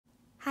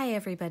Hi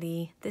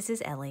everybody, this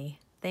is Ellie.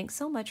 Thanks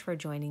so much for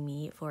joining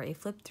me for a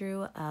flip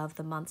through of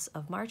the months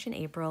of March and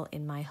April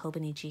in my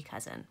Hobonichi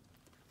cousin.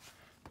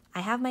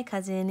 I have my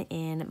cousin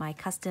in my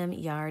custom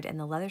yard and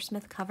the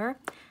Leathersmith cover.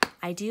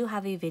 I do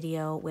have a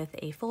video with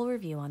a full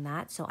review on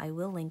that, so I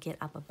will link it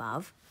up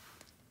above.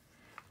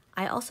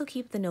 I also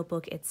keep the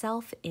notebook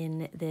itself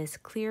in this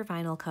clear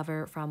vinyl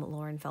cover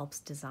from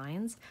Phelps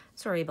Designs.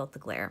 Sorry about the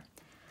glare.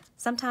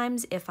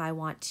 Sometimes if I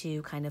want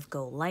to kind of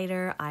go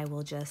lighter, I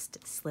will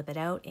just slip it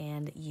out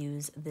and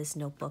use this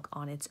notebook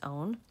on its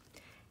own.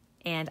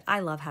 And I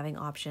love having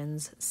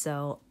options,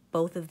 so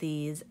both of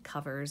these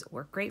covers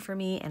work great for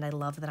me and I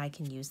love that I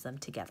can use them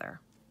together.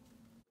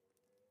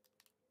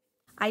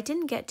 I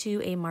didn't get to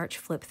a March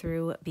flip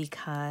through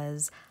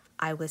because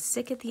I was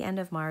sick at the end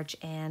of March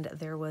and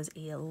there was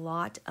a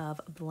lot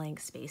of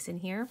blank space in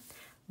here.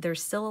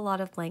 There's still a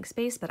lot of blank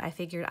space, but I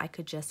figured I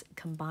could just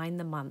combine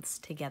the months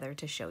together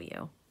to show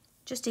you.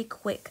 Just a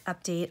quick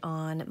update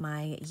on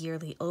my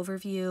yearly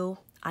overview.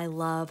 I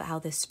love how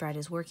this spread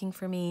is working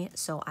for me,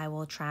 so I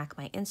will track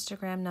my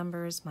Instagram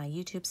numbers, my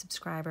YouTube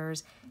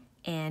subscribers,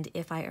 and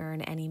if I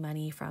earn any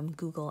money from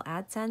Google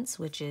AdSense,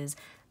 which is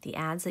the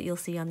ads that you'll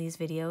see on these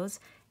videos.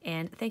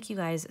 And thank you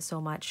guys so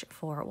much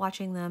for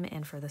watching them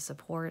and for the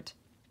support.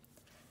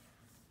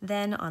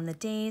 Then on the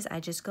days, I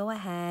just go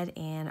ahead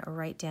and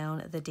write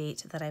down the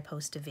date that I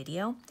post a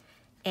video.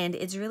 And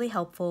it's really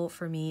helpful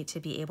for me to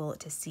be able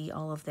to see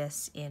all of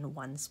this in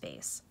one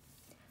space.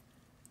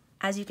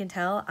 As you can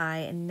tell,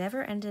 I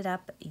never ended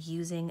up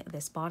using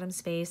this bottom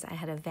space. I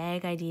had a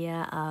vague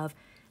idea of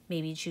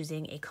maybe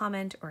choosing a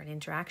comment or an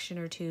interaction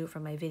or two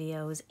from my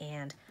videos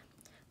and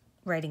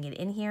writing it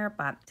in here,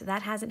 but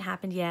that hasn't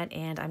happened yet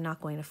and I'm not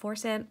going to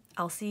force it.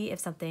 I'll see if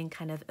something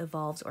kind of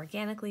evolves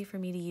organically for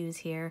me to use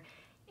here.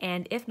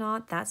 And if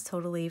not, that's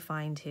totally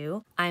fine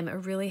too. I'm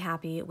really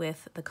happy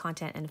with the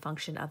content and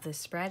function of this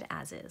spread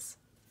as is.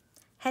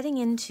 Heading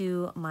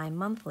into my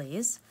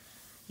monthlies,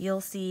 you'll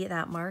see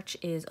that March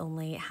is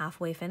only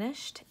halfway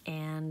finished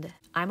and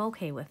I'm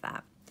okay with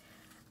that.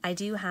 I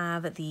do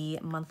have the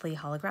monthly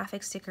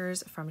holographic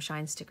stickers from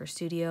Shine Sticker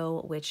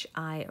Studio, which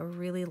I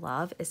really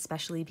love,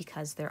 especially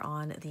because they're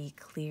on the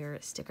clear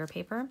sticker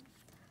paper.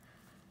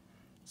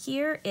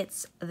 Here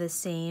it's the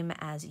same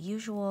as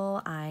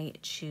usual. I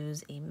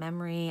choose a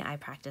memory, I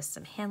practice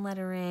some hand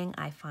lettering,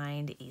 I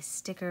find a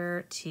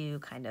sticker to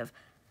kind of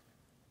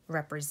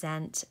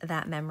represent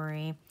that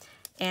memory,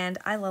 and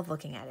I love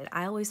looking at it.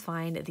 I always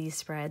find these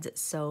spreads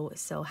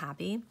so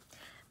happy.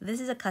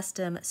 This is a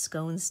custom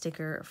scone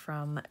sticker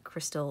from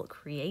Crystal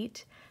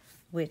Create,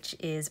 which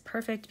is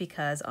perfect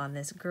because on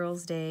this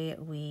Girls' Day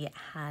we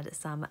had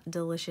some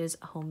delicious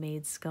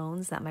homemade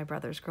scones that my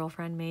brother's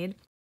girlfriend made.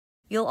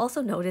 You'll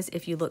also notice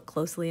if you look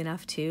closely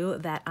enough too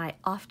that I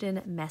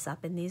often mess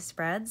up in these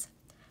spreads.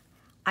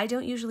 I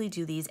don't usually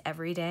do these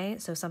every day,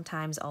 so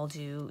sometimes I'll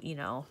do,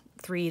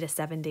 3 to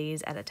 7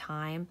 days at a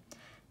time.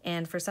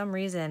 And for some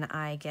reason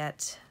I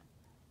get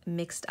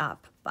mixed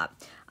up, but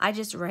I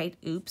just write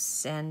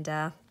oops and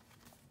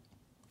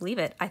leave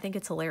it. I think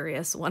it's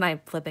hilarious when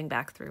I'm flipping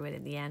back through it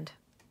in the end.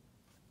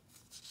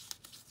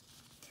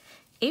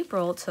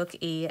 April took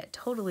a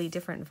totally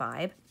different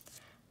vibe.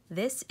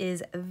 This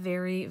is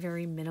very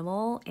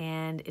minimal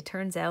and it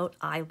turns out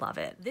I love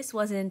it. This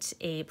wasn't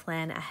a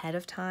plan ahead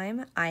of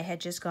time. I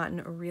had just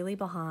gotten really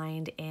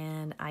behind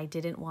and I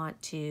didn't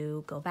want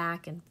to go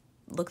back and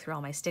look through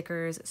all my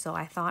stickers, so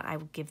I thought I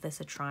would give this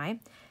a try.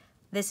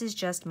 This is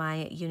just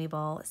my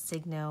Uniball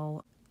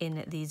Signo in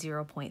the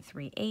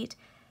 0.38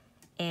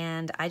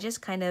 and I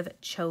just kind of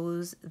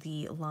chose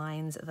the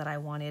lines that I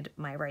wanted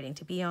my writing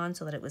to be on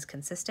so that it was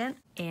consistent,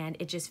 and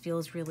it just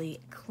feels really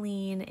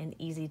clean and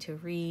easy to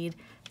read.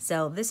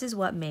 So this is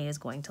what May is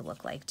going to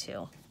look like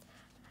too.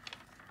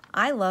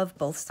 I love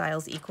both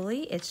styles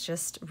equally. It's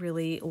just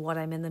really what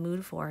I'm in the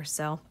mood for,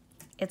 so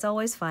it's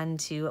always fun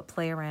to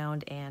play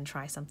around and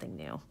try something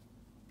new.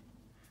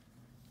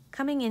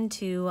 Coming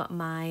into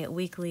my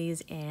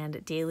weeklies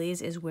and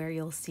dailies is where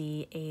you'll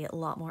see a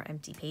lot more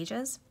empty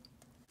pages.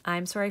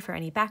 I'm sorry for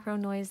any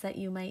background noise that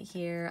you might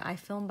hear. I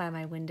film by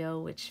my window,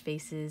 which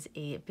faces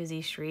a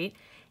busy street,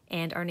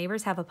 and our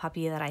neighbors have a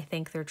puppy that I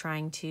think they're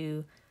trying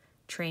to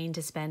train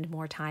to spend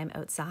more time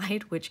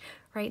outside, which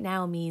right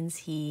now means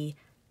he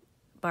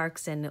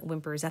barks and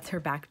whimpers at their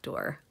back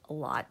door a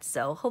lot.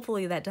 So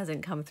hopefully that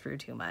doesn't come through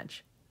too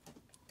much.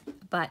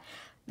 But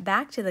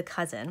back to the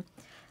cousin.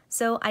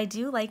 So I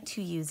do like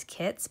to use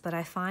kits, but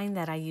I find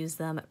that I use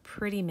them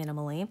pretty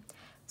minimally.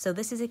 So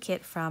this is a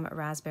kit from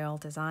Raspberyl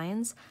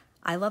Designs.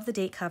 I love the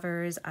date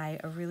covers. I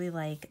really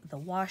like the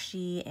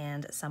washi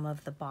and some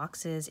of the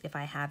boxes if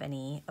I have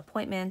any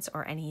appointments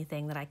or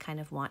anything that I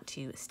kind of want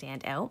to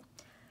stand out.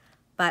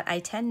 But I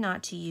tend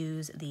not to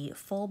use the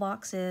full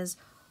boxes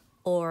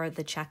or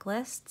the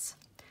checklists.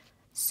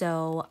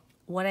 So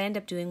what I end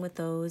up doing with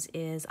those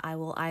is I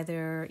will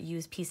either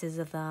use pieces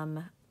of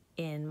them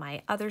in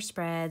my other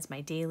spreads,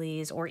 my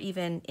dailies, or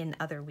even in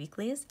other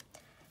weeklies.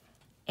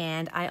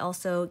 And I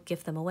also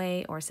gift them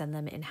away or send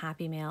them in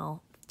Happy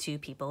Mail to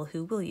people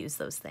who will use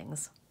those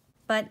things.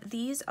 But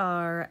these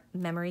are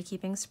memory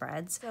keeping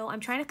spreads. So I'm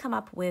trying to come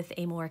up with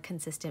a more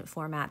consistent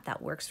format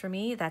that works for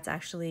me. That's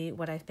actually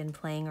what I've been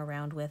playing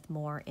around with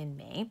more in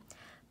May.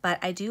 But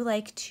I do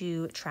like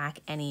to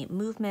track any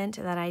movement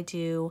that I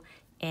do.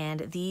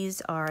 And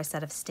these are a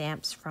set of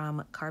stamps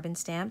from Carbon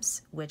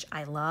Stamps, which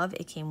I love.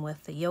 It came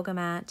with the yoga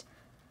mat,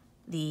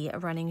 the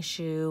running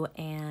shoe,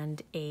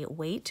 and a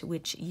weight,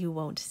 which you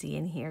won't see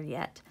in here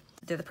yet.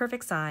 They're the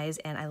perfect size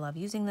and I love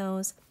using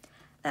those.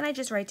 Then I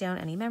just write down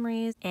any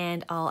memories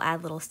and I'll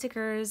add little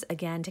stickers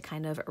again to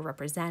kind of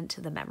represent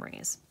the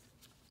memories.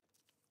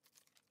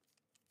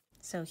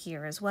 So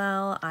here as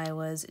well, I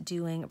was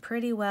doing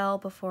pretty well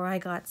before I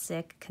got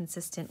sick,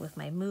 consistent with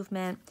my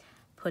movement.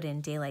 Put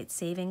in daylight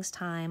savings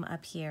time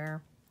up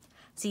here.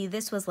 See,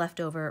 this was left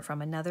over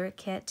from another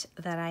kit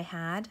that I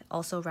had,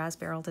 also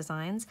Raspberyl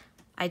Designs.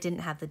 I didn't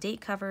have the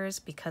date covers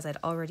because I'd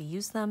already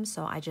used them,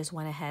 so I just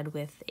went ahead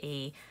with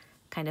a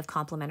kind of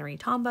complementary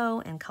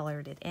Tombow and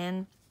colored it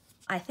in.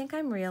 I think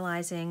I'm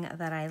realizing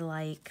that I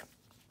like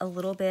a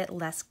little bit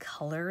less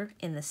color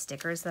in the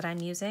stickers that I'm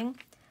using.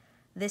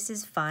 This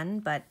is fun,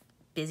 but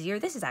busier.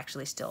 This is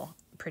actually still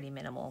pretty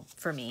minimal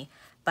for me,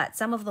 but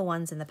some of the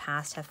ones in the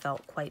past have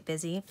felt quite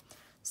busy.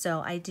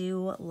 So I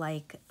do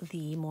like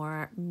the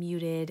more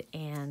muted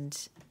and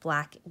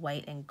black,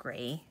 white, and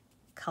gray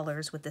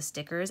colors with the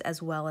stickers,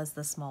 as well as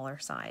the smaller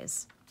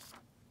size.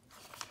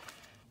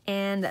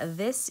 And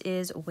this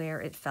is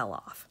where it fell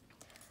off.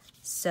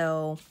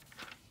 So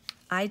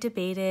I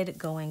debated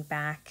going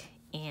back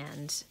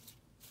and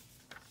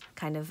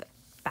kind of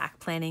back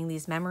planning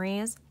these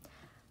memories,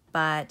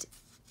 but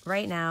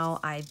right now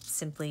I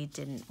simply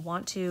didn't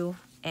want to,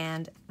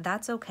 and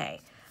that's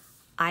okay.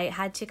 I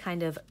had to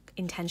kind of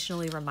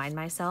intentionally remind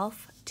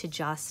myself to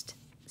just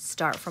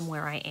start from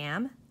where I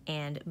am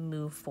and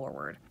move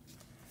forward.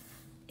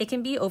 It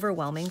can be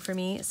overwhelming for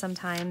me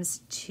sometimes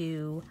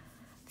to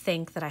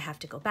think that I have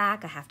to go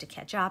back, I have to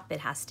catch up, it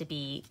has to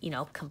be, you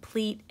know,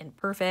 complete and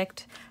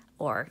perfect,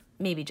 or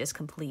maybe just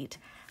complete.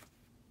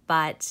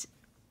 But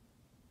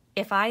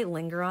if I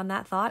linger on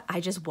that thought,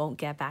 I just won't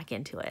get back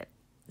into it.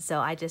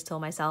 So I just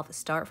told myself,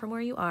 start from where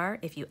you are.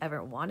 If you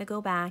ever want to go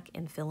back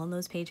and fill in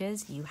those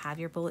pages, you have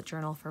your bullet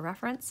journal for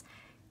reference.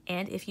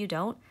 And if you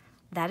don't,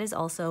 that is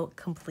also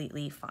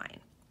completely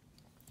fine.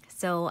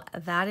 So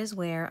that is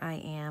where I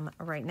am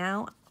right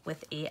now,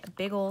 with a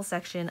big old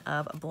section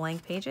of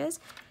blank pages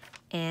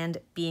and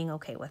being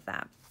okay with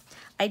that.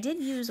 I did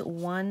use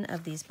one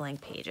of these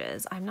blank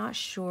pages. I'm not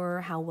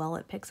sure how well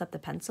it picks up the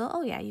pencil.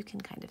 Oh yeah, you can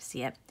kind of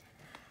see it.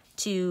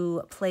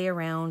 To play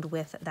around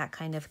with that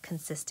kind of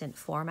consistent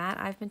format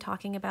I've been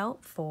talking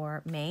about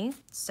for May.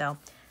 So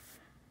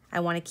I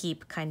want to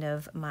keep kind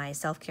of my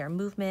self-care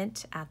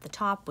movement at the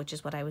top, which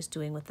is what I was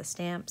doing with the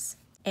stamps.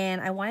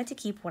 And I wanted to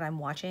keep what I'm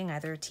watching,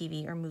 either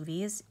TV or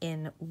movies,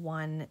 in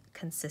one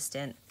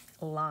consistent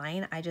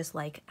line. I just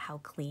like how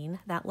clean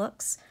that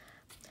looks.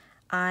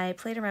 I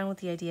played around with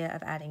the idea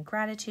of adding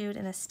gratitude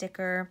in a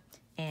sticker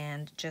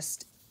and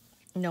just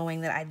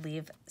knowing that I'd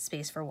leave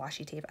space for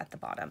washi tape at the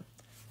bottom.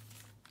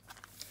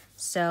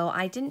 So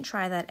I didn't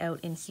try that out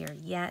in here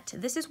yet.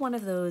 This is one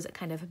of those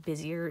kind of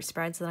busier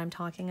spreads that I'm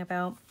talking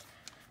about.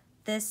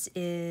 This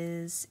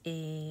is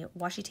a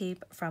washi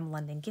tape from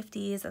London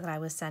Gifties that I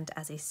was sent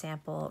as a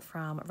sample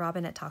from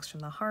Robin at Talks from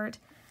the Heart.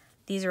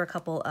 These are a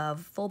couple of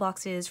full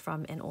boxes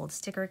from an old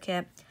sticker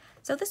kit.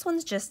 So this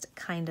one's just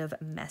kind of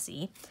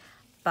messy,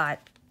 but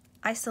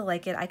I still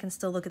like it. I can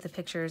still look at the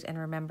pictures and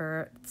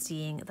remember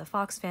seeing the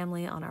Fox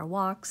family on our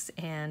walks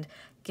and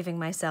giving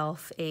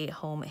myself a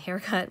home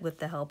haircut with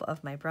the help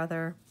of my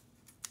brother,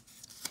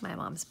 my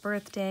mom's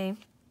birthday.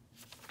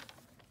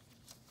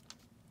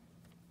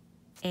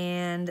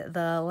 And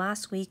the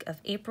last week of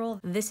April,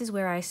 this is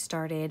where I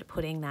started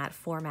putting that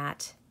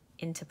format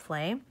into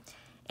play.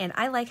 And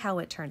I like how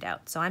it turned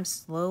out. So I'm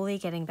slowly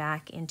getting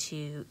back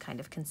into kind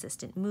of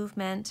consistent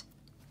movement.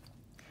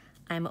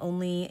 I'm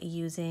only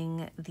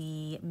using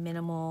the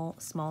minimal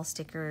small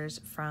stickers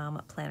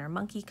from Planner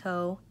Monkey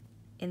Co.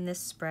 in this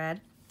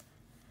spread.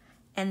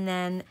 And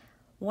then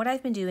what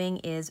I've been doing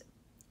is,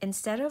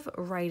 instead of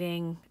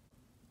writing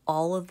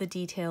all of the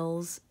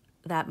details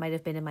that might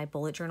have been in my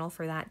bullet journal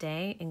for that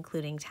day,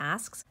 including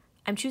tasks,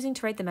 I'm choosing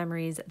to write the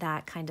memories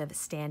that kind of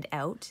stand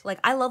out. Like,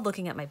 I love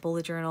looking at my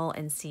bullet journal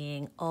and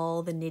seeing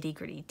all the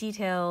nitty-gritty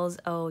details.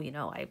 Oh, you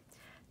know, I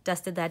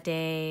dusted that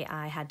day,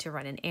 I had to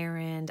run an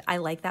errand. I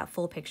like that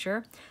full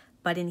picture.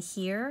 But in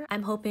here,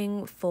 I'm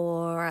hoping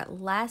for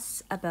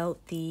less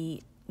about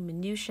the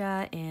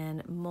minutia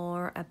and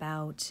more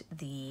about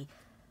the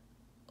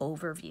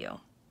overview.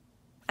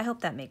 I hope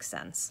that makes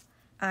sense.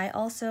 I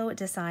also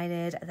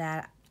decided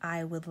that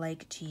I would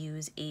like to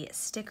use a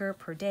sticker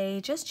per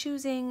day, just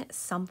choosing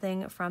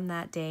something from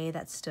that day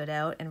that stood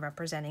out and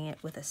representing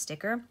it with a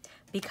sticker.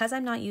 Because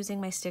I'm not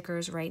using my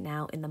stickers right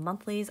now in the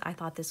monthlies, I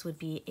thought this would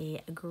be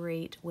a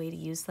great way to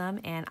use them,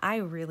 and I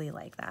really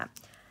like that.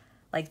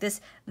 Like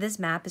this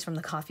map is from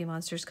the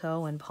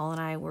TheCoffeeMonsterzCo, and Paul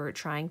and I were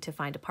trying to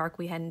find a park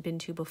we hadn't been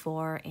to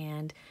before,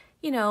 and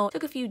you know,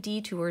 took a few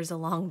detours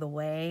along the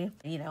way,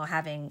 you know,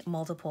 having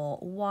multiple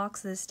walks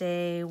this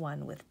day,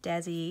 one with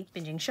Desi.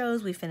 Binging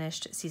shows, we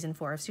finished season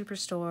 4 of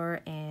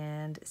Superstore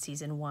and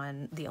season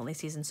 1, the only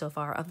season so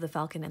far, of The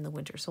Falcon and the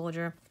Winter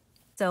Soldier.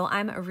 So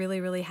I'm really,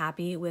 really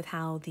happy with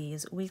how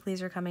these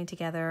weeklies are coming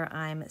together.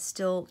 I'm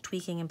still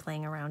tweaking and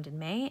playing around in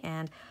May,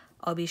 and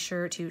I'll be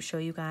sure to show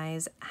you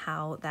guys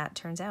how that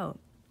turns out.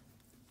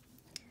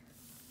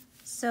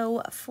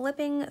 So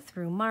flipping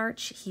through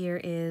March,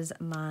 here is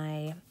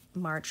my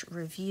March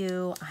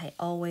review. I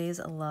always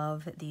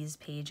love these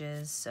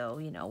pages. So,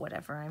 you know,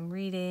 whatever I'm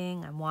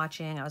reading, I'm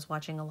watching. I was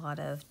watching a lot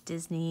of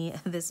Disney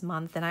this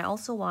month, and I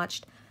also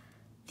watched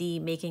the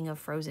making of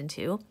Frozen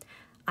 2.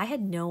 I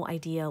had no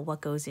idea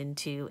what goes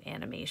into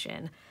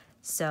animation,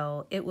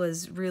 so it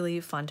was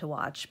really fun to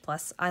watch.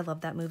 Plus, I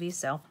love that movie,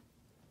 so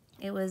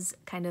it was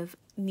kind of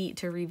neat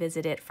to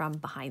revisit it from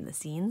behind the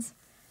scenes.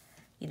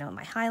 You know,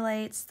 my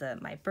highlights,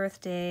 my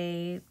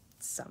birthday,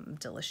 some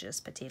delicious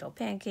potato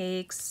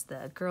pancakes,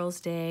 the girls'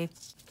 day,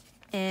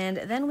 and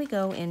then we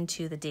go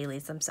into the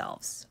dailies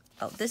themselves.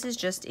 Oh, this is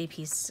just a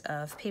piece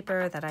of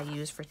paper that I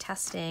use for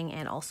testing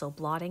and also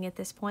blotting at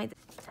this point.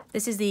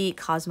 This is the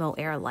Cosmo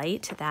Air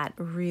Light that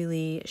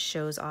really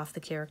shows off the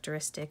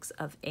characteristics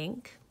of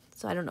ink.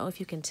 So I don't know if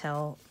you can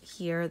tell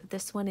here,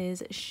 this one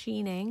is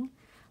sheening.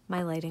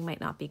 My lighting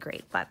might not be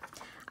great, but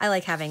I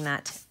like having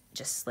that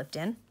just slipped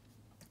in.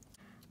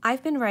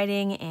 I've been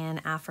writing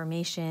an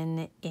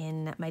affirmation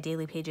in my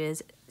daily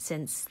pages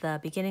since the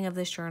beginning of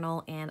this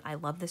journal, and I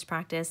love this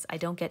practice. I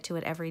don't get to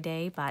it every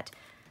day, but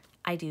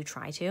I do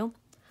try to.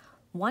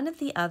 One of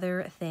the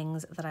other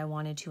things that I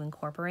wanted to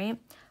incorporate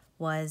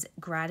was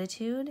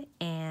gratitude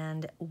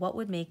and what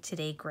would make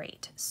today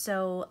great.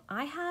 So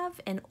I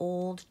have an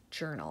old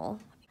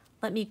journal.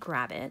 Let me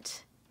grab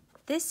it.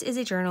 This is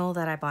a journal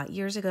that I bought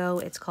years ago.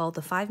 It's called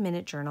the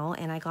 5-Minute Journal,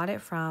 and I got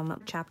it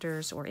from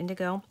Chapters or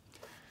Indigo.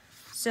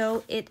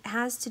 So it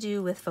has to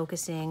do with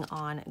focusing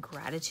on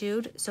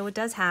gratitude. So it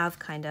does have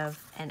kind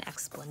of an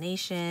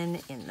explanation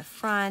in the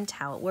front,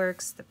 how it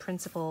works, the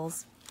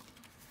principles.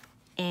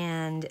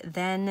 And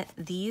then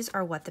these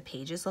are what the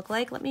pages look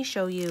like. Let me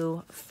show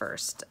you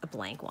first a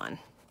blank one.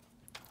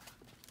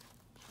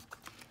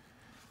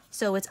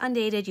 So it's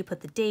undated, you put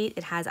the date,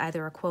 it has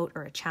either a quote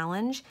or a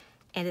challenge,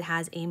 and it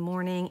has a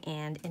morning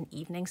and an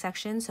evening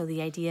section. So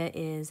the idea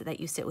is that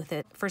you sit with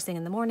it first thing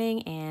in the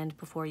morning and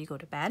before you go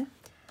to bed.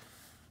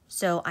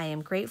 So I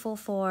am grateful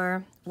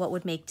for, what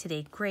would make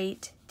today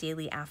great,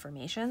 daily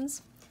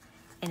affirmations.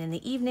 And in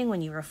the evening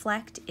when you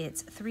reflect,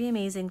 it's 3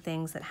 amazing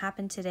things that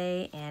happened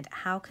today and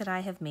how could I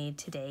have made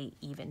today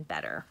even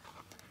better.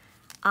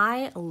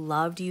 I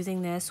loved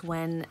using this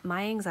when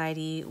my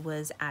anxiety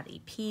was at a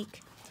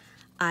peak.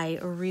 I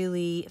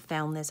really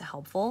found this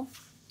helpful.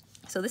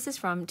 So this is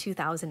from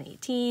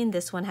 2018.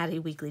 This one had a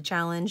weekly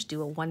challenge,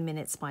 do a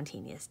 1-minute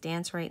spontaneous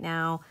dance right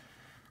now.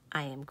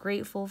 I am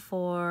grateful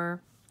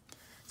for.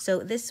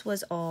 So this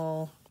was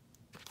all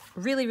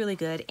really, really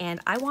good, and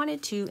I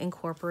wanted to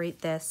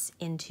incorporate this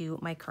into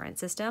my current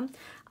system.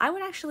 I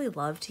would actually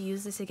love to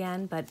use this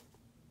again, but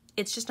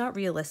it's just not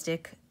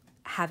realistic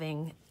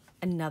having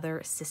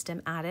another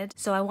system added.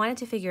 So I wanted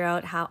to figure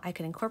out how I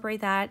could incorporate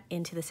that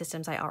into the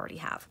systems I already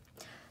have.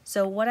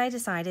 So what I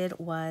decided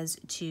was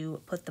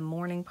to put the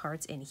morning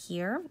parts in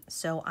here.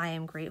 So I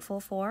am grateful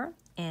for,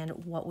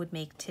 and what would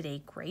make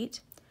today great.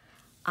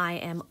 I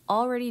am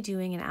already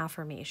doing an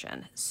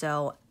affirmation.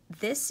 So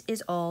this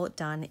is all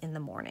done in the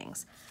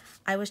mornings.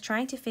 I was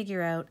trying to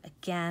figure out,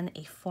 again,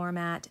 a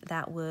format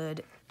that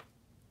would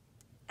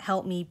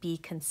help me be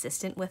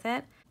consistent with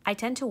it. I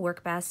tend to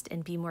work best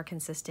and be more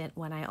consistent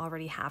when I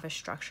already have a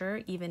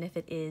structure, even if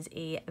it is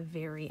a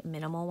very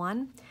minimal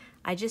one.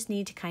 I just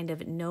need to kind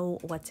of know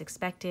what's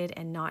expected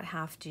and not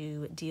have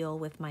to deal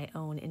with my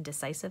own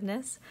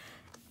indecisiveness.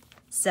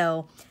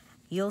 So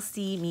you'll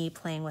see me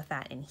playing with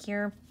that in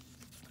here.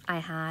 I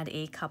had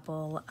a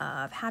couple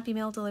of Happy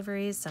Mail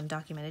deliveries, some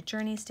documented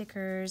journey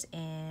stickers,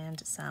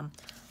 and some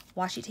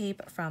washi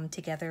tape from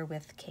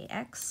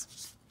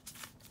TogetherWithkx.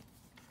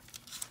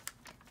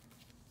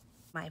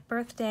 My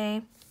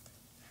birthday.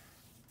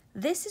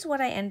 This is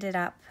what I ended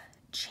up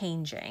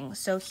changing.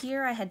 So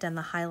here I had done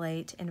the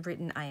highlight and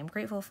written I am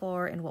grateful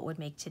for and what would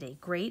make today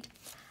great,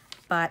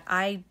 but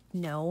I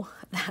know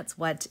that's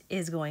what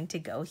is going to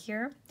go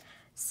here.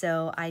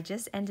 So I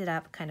just ended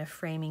up kind of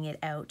framing it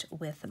out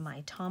with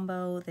my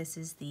Tombow. This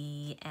is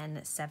the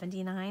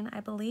N79, I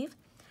believe.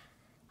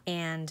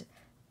 And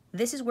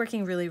this is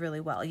working really,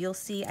 really well. You'll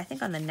see, I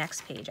think on the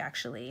next page,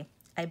 actually,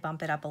 I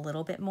bump it up a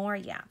little bit more.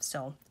 Yeah,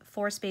 so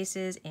 4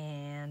 spaces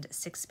and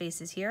 6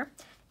 spaces here.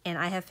 And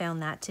I have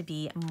found that to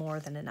be more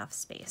than enough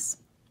space.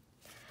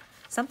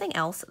 Something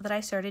else that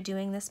I started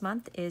doing this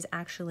month is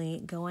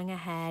actually going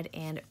ahead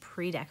and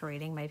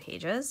pre-decorating my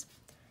pages.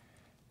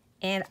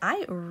 And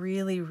I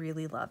really,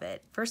 really love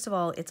it. First of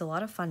all, it's a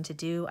lot of fun to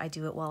do. I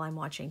do it while I'm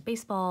watching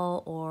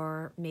baseball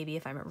or maybe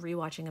if I'm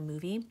rewatching a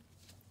movie.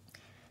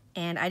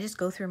 and I just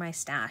go through my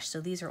stash.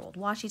 So these are old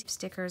washi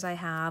stickers I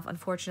have.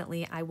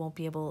 Unfortunately, I won't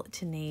be able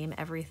to name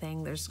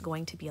everything. There's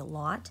going to be a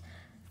lot.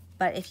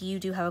 But if you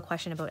do have a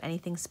question about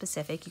anything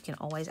specific, you can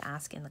always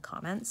ask in the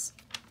comments.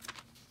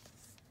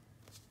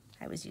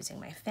 I was using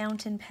my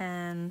fountain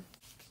pen.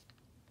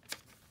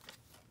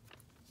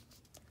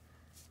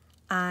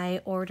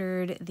 I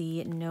ordered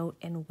the Note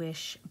and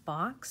Wish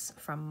box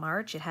from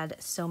March. It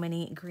had so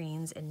many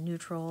greens and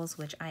neutrals,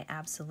 which I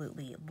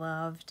absolutely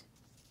loved.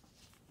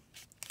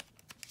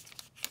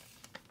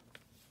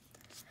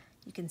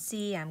 You can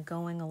see I'm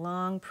going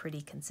along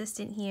pretty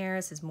consistent here.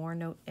 This is more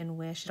Note and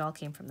Wish. It all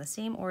came from the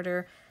same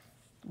order.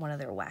 One of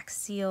their wax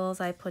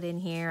seals I put in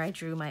here. I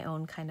drew my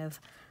own kind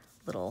of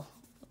little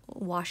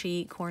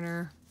washi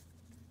corner.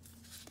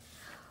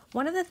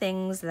 One of the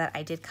things that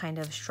I did kind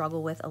of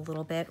struggle with a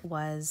little bit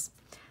was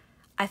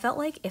I felt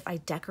like if I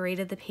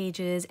decorated the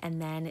pages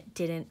and then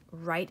didn't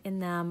write in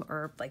them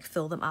or like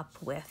fill them up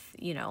with,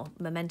 you know,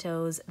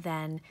 mementos,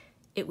 then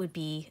it would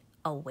be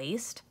a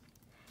waste.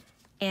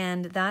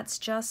 And that's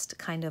just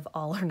kind of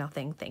all or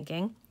nothing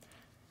thinking.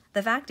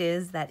 The fact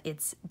is that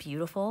it's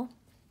beautiful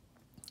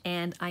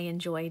and I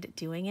enjoyed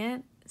doing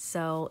it.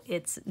 So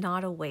it's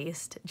not a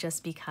waste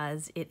just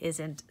because it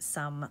isn't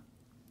some,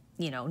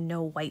 you know,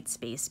 no white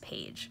space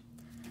page.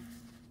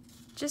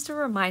 Just a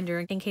reminder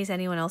in case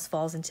anyone else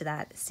falls into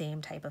that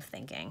same type of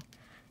thinking.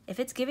 If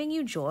it's giving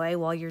you joy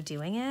while you're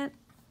doing it,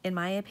 in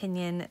my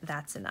opinion,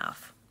 that's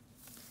enough.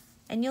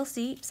 And you'll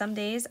see some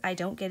days I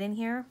don't get in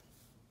here,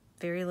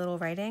 very little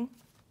writing.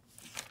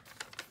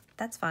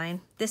 That's fine.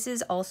 This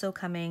is also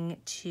coming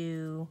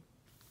to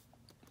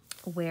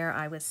where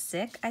I was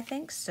sick, I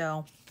think.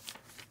 So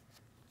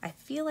I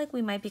feel like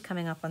we might be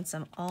coming up on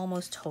some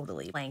almost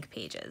totally blank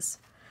pages.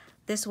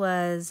 This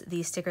was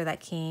the sticker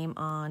that came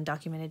on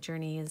Documented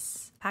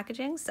Journeys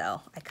packaging,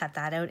 so I cut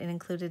that out and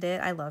included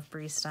it. I love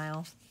Breeze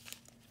Style.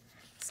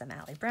 Some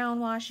Allie Brown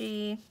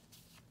washi.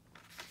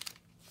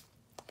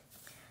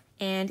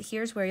 And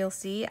here's where you'll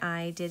see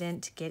I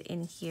didn't get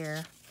in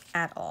here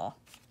at all.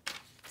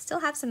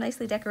 Still have some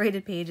nicely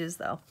decorated pages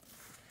though.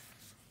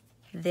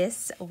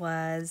 This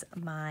was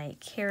my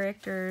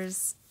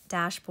characters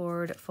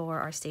dashboard for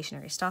our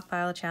Stationery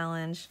Stockpile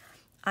challenge.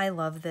 I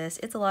love this.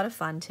 It's a lot of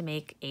fun to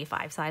make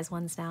A5 size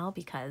ones now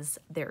because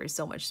there is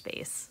so much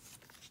space.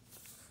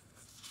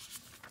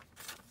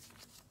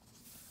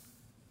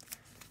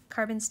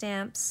 Carbon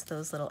stamps,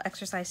 those little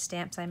exercise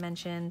stamps I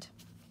mentioned.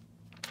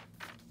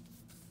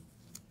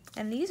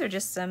 And these are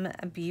just some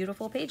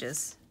beautiful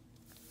pages.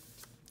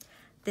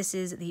 This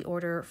is the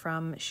order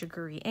from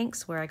Shigure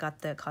Inks where I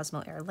got the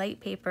Cosmo Air Light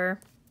paper.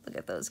 Look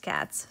at those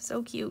cats,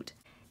 so cute.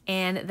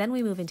 And then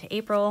we move into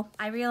April.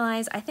 I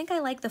realize I think I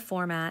like the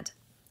format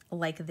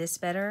like this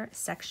better,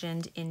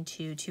 sectioned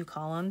into 2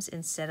 columns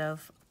instead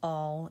of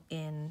all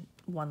in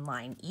 1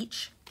 line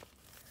each.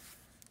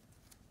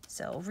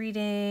 So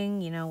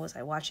reading, you know, was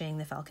I watching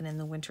The Falcon and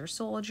the Winter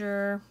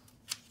Soldier?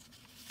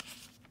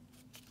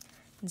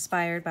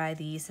 Inspired by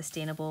the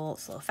sustainable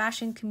slow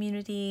fashion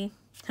community.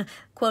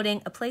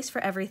 Quoting, a place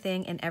for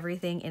everything and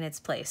everything in its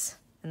place.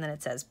 And then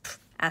it says,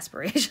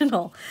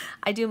 aspirational.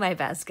 I do my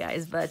best,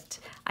 guys, but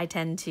I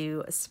tend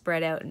to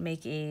spread out and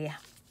make a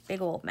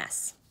big old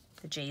mess.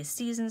 The Jay's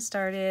season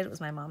started. It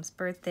was my mom's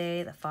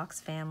birthday, the Fox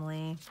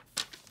family.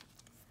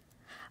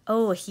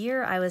 Oh,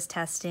 here I was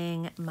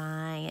testing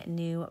my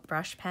new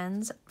brush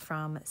pens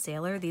from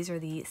Sailor. These are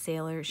the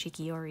Sailor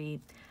Shikiori,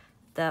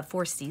 the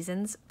 4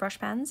 Seasons brush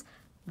pens.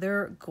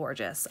 They're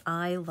gorgeous.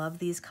 I love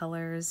these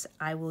colors.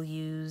 I will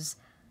use,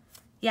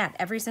 yeah,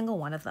 every single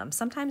one of them.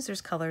 Sometimes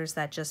there's colors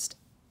that just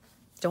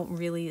don't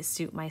really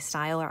suit my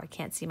style or I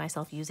can't see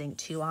myself using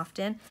too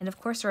often. And of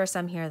course there are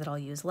some here that I'll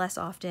use less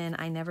often.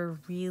 I never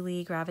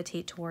really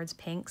gravitate towards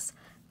pinks,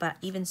 but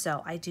even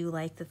so, I do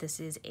like that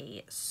this is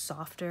a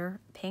softer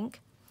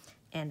pink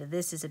and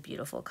this is a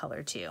beautiful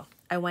color too.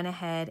 I went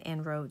ahead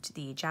and wrote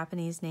the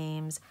Japanese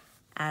names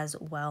as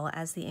well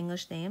as the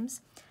English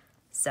names.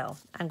 So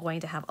I'm going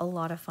to have a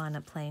lot of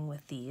fun playing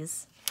with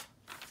these.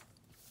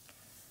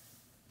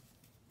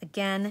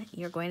 Again,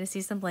 you're going to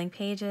see some blank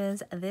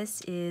pages.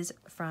 This is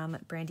from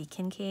Brandi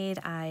Kincaid.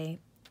 I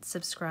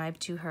subscribe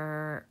to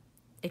her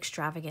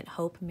Extravagant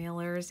Hope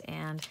mailers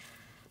and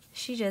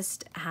she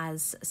just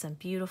has some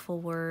beautiful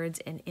words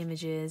and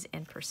images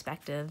and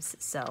perspectives.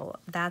 So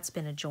that's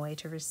been a joy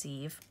to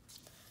receive.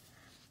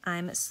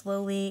 I'm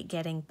slowly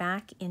getting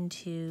back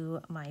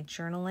into my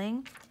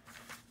journaling.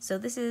 So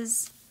this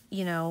is,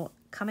 you know,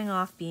 coming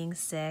off being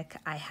sick.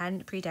 I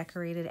hadn't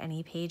pre-decorated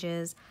any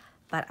pages,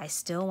 but I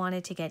still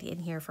wanted to get in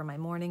here for my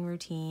morning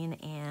routine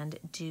and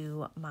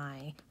do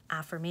my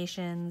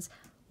affirmations,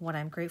 what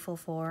I'm grateful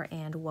for,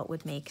 and what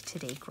would make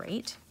today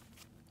great.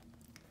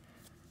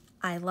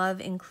 I love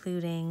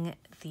including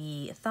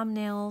the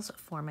thumbnails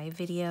for my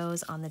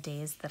videos on the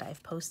days that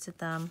I've posted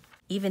them,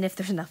 even if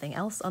there's nothing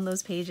else on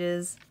those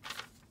pages.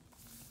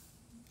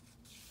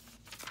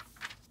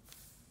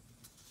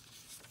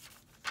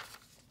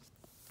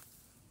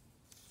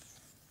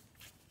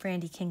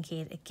 Brandi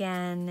Kincaid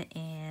again,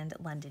 and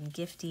London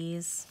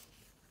Gifties.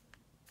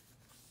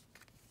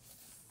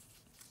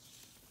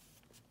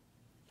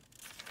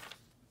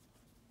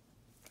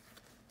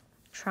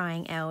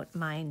 trying out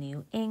my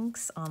new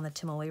inks on the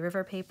Tomoe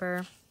River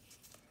paper.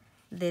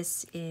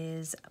 This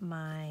is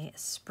my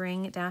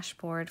spring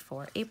dashboard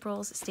for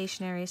April's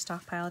Stationery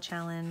Stockpile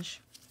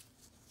Challenge.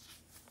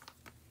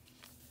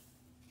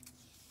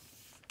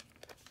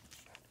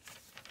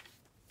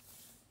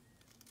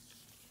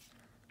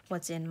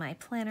 What's in my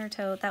planner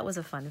tote? That was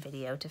a fun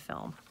video to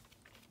film.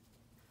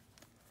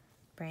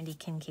 Brandi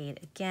Kincaid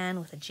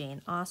again with a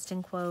Jane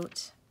Austen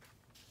quote.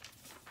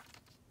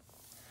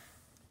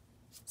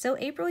 So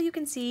April, you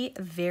can see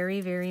very,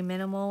 very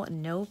minimal,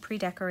 no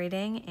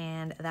pre-decorating,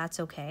 and that's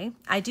okay.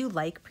 I do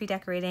like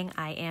pre-decorating.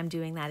 I am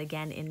doing that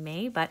again in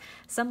May, but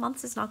some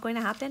months it's not going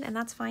to happen, and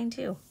that's fine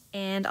too.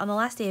 And on the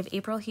last day of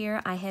April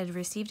here, I had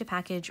received a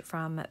package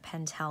from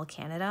Pentel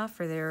Canada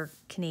for their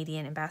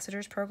Canadian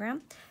Ambassadors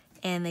program,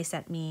 and they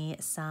sent me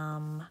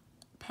some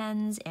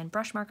pens and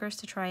brush markers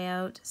to try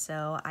out,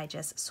 so I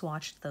just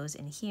swatched those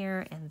in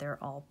here, and they're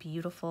all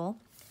beautiful.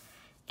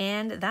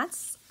 And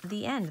that's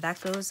the end. That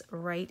goes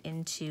right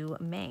into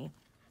May.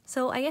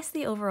 So I guess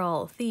the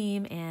overall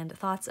theme and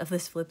thoughts of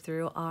this flip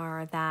through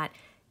are that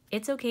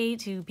it's okay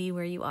to be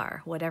where you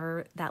are,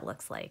 whatever that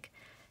looks like.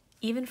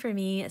 Even for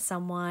me,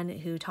 someone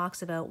who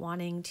talks about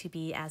wanting to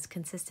be as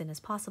consistent as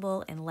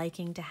possible and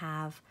liking to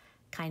have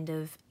kind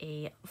of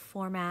a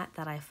format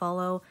that I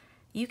follow,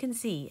 you can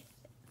see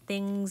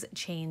things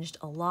changed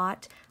a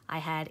lot. I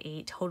had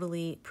a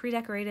totally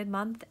pre-decorated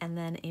month and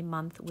then a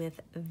month with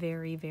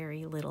very,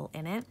 very little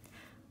in it.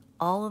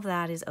 All of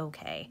that is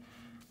okay.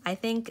 I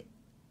think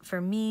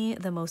for me,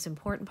 the most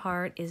important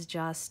part is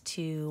just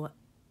to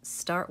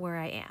start where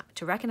I am,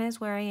 to recognize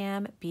where I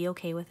am, be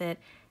okay with it,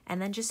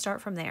 and then just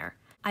start from there.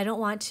 I don't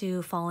want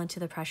to fall into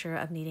the pressure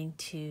of needing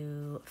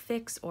to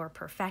fix or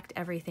perfect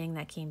everything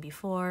that came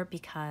before,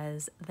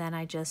 because then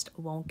I just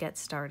won't get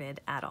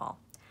started at all.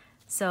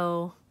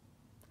 So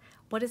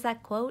what is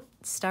that quote?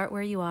 Start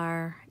where you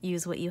are,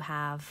 use what you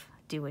have,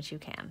 do what you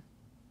can.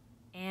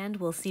 And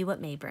we'll see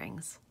what May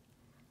brings.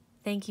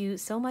 Thank you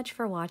so much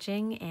for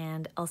watching,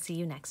 and I'll see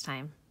you next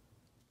time.